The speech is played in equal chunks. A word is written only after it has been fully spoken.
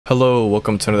Hello,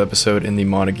 welcome to another episode in the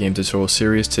MonoGame tutorial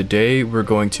series. Today we're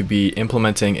going to be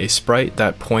implementing a sprite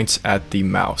that points at the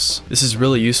mouse. This is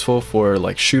really useful for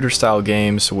like shooter style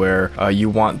games where you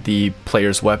want the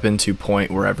player's weapon to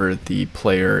point wherever the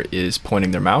player is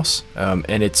pointing their mouse.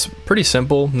 And it's pretty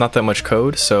simple, not that much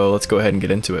code, so let's go ahead and get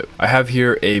into it. I have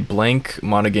here a blank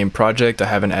MonoGame project. I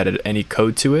haven't added any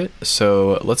code to it,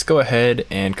 so let's go ahead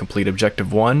and complete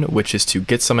objective 1, which is to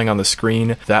get something on the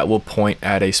screen that will point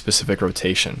at a specific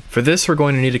rotation. For this, we're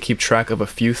going to need to keep track of a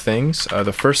few things.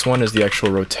 The first one is the actual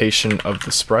rotation of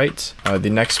the sprite. The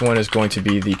next one is going to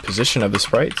be the position of the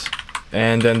sprite.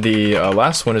 And then the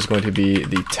last one is going to be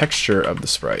the texture of the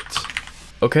sprite.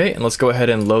 Okay, and let's go ahead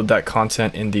and load that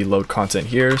content in the load content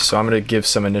here. So I'm going to give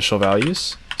some initial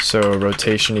values. So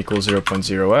rotation equals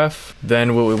 0.0f.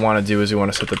 Then what we want to do is we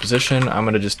want to set the position. I'm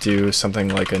going to just do something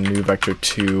like a new vector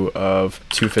 2 of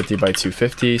 250 by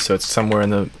 250. So it's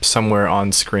somewhere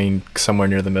on screen, somewhere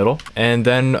near the middle. And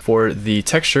then for the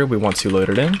texture, we want to load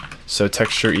it in. So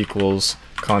texture equals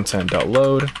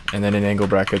content.load, and then in angle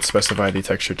brackets specify the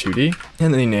texture 2D,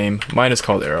 and then the name. Mine is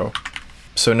called arrow.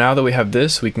 So now that we have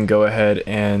this, we can go ahead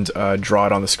and draw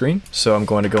it on the screen. So I'm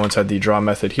going to go inside the draw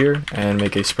method here and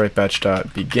make a sprite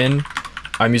batch.begin.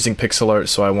 I'm using pixel art,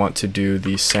 so I want to do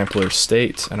the sampler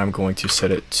state, and I'm going to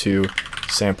set it to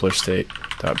sampler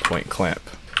state.pointClamp.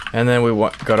 And then we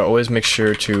gotta always make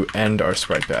sure to end our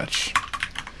sprite batch.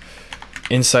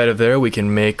 Inside of there, we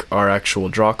can make our actual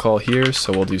draw call here.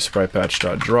 So we'll do sprite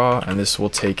batch.draw, and this will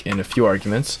take in a few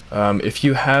arguments. If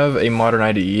you have a modern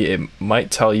IDE, it might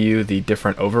tell you the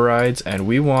different overrides, and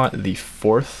we want the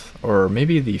fourth or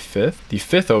maybe the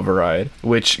fifth override,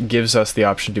 which gives us the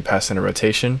option to pass in a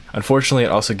rotation. Unfortunately,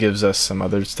 it also gives us some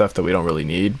other stuff that we don't really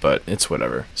need, but it's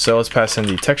whatever. So let's pass in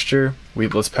the texture.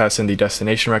 Let's pass in the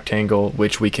destination rectangle,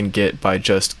 which we can get by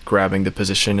just grabbing the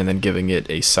position and then giving it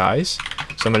a size.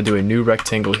 So I'm going to do a new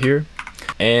rectangle here.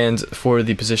 And for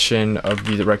the position of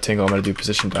the rectangle, I'm going to do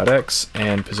position.x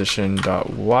and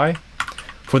position.y.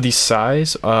 For the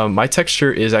size, my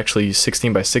texture is actually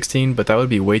 16 by 16, but that would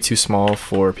be way too small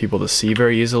for people to see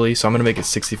very easily. So I'm going to make it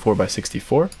 64 by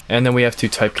 64. And then we have to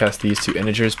typecast these to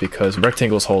integers because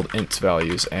rectangles hold int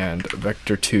values and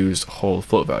vector 2s hold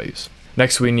float values.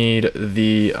 Next, we need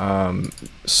the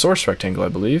source rectangle, I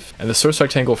believe. And the source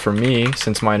rectangle for me,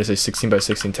 since mine is a 16 by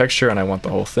 16 texture and I want the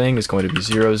whole thing, is going to be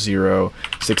 0, 0,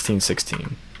 16,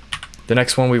 16. The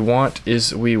next one we want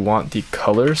the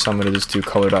color, so I'm going to just do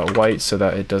color.white so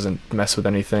that it doesn't mess with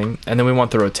anything. And then we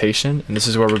want the rotation, and this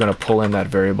is where we're going to pull in that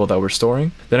variable that we're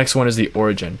storing. The next one is the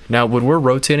origin. Now when we're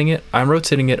rotating it, I'm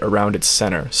rotating it around its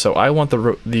center. So I want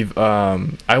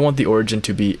the origin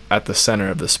to be at the center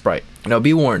of the sprite. Now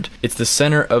be warned, it's the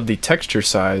center of the texture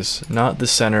size, not the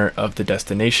center of the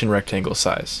destination rectangle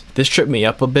size. This tripped me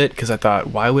up a bit because I thought,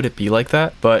 why would it be like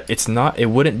that? But it's not, it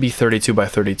wouldn't be 32 by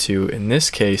 32. In this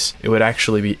case, it would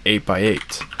actually be 8 by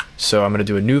 8. So I'm going to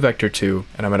do a new vector 2,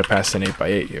 and I'm going to pass in 8 by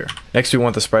 8 here. Next we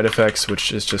want the sprite effects,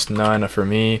 which is just none for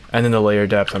me. And then the layer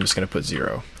depth, I'm just going to put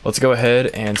 0. Let's go ahead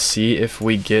and see if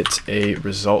we get a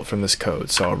result from this code.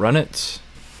 So I'll run it.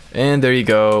 And there you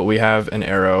go, we have an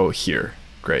arrow here.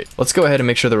 Great. Let's go ahead and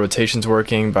make sure the rotation's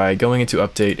working by going into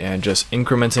update and just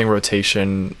incrementing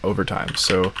rotation over time.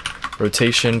 So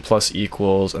rotation plus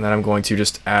equals, and then I'm going to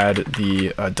just add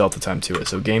the delta time to it.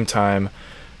 So game time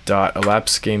dot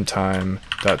elapsed game time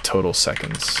dot total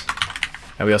seconds.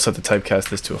 And we also have to typecast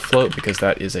this to a float because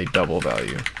that is a double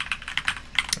value.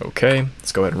 Okay,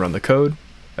 let's go ahead and run the code.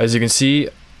 As you can see,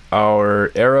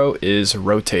 our arrow is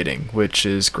rotating, which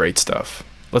is great stuff.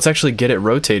 Let's actually get it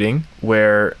rotating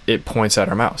where it points at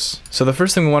our mouse. So the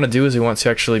first thing we want to do is we want to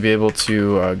actually be able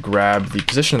to grab the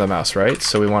position of the mouse, right?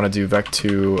 So we want to do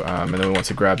vec2, and then we want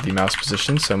to grab the mouse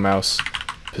position. So mouse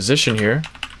position here,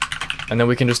 and then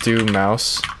we can just do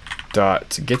mouse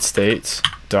dot get state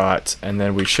dot, and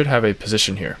then we should have a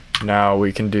position here. Now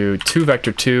we can do to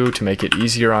vector 2 to make it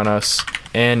easier on us,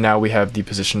 and now we have the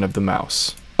position of the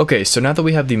mouse. Okay, so now that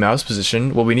we have the mouse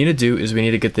position, what we need to do is we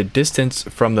need to get the distance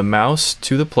from the mouse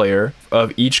to the player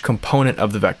of each component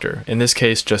of the vector. In this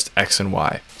case, just x and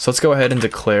y. So let's go ahead and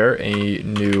declare a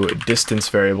new distance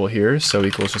variable here. So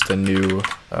equals just a new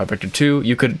vector 2.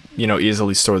 You could,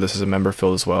 easily store this as a member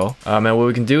field as well. And what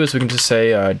we can do is we can just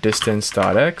say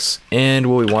distance.x. And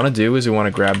what we want to do is we want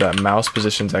to grab that mouse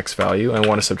position's x value and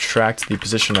want to subtract the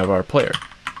position of our player.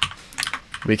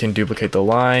 We can duplicate the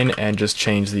line and just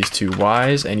change these two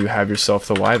y's, and you have yourself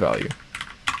the y value.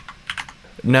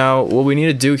 Now, what we need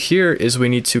to do here is we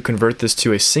need to convert this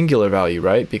to a singular value,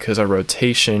 right? Because our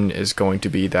rotation is going to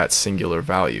be that singular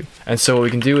value. And so what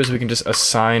we can do is we can just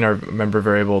assign our member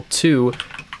variable to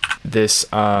this,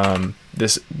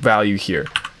 this value here.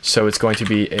 So it's going to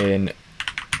be an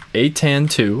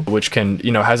atan2, which can,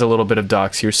 has a little bit of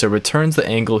docs here. So returns the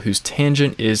angle whose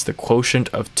tangent is the quotient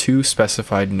of two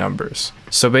specified numbers.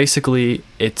 So basically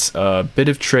it's a bit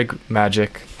of trig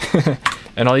magic.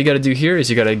 And all you got to do here is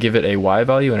you got to give it a y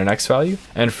value and an x value.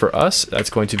 And for us, that's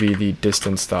going to be the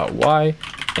distance.y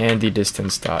and the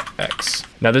distance.x.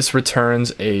 Now this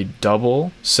returns a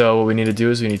double. So what we need to do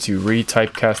is we need to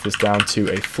re-typecast this down to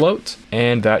a float,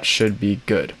 and that should be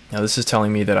good. Now this is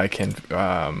telling me that I can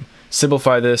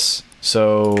simplify this.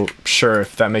 So sure,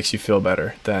 if that makes you feel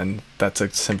better, then that's a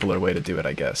simpler way to do it,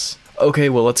 I guess. Okay,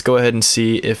 well, let's go ahead and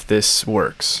see if this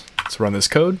works. Let's run this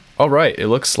code. All right, it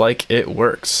looks like it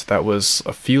works. That was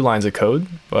a few lines of code,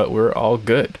 but we're all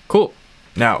good. Cool.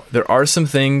 Now, there are some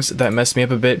things that messed me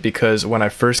up a bit because when I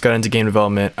first got into game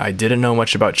development, I didn't know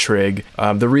much about trig.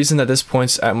 The reason that this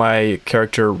points at my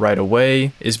character right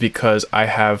away is because I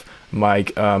have my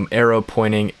arrow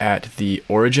pointing at the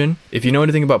origin. If you know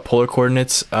anything about polar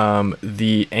coordinates,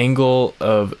 the angle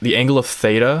of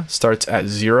theta starts at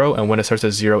 0, and when it starts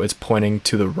at 0, it's pointing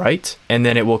to the right, and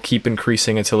then it will keep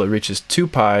increasing until it reaches 2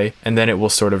 pi, and then it will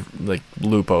sort of like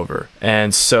loop over.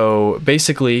 And so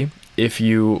basically, if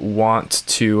you want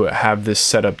to have this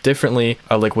set up differently,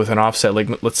 like with an offset,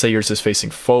 like let's say yours is facing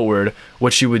forward,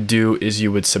 what you would do is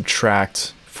you would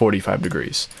subtract 45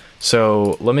 degrees.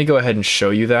 So let me go ahead and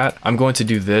show you that. I'm going to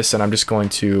do this, and I'm just going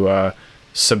to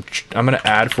I'm going to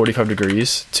add 45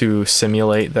 degrees to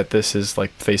simulate that this is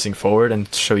like facing forward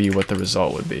and show you what the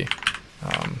result would be.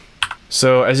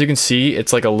 So as you can see,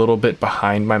 it's like a little bit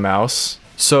behind my mouse.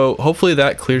 So hopefully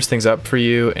that clears things up for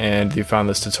you and you found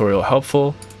this tutorial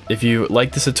helpful. If you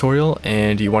like this tutorial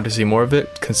and you want to see more of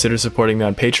it, consider supporting me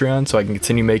on Patreon so I can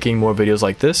continue making more videos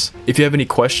like this. If you have any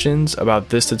questions about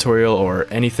this tutorial or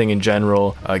anything in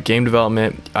general, game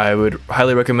development, I would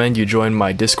highly recommend you join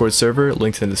my Discord server,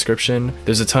 linked in the description.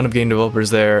 There's a ton of game developers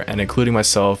there, and including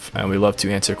myself, and we love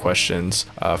to answer questions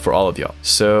for all of y'all.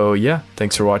 So yeah,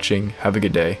 thanks for watching. Have a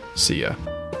good day. See ya.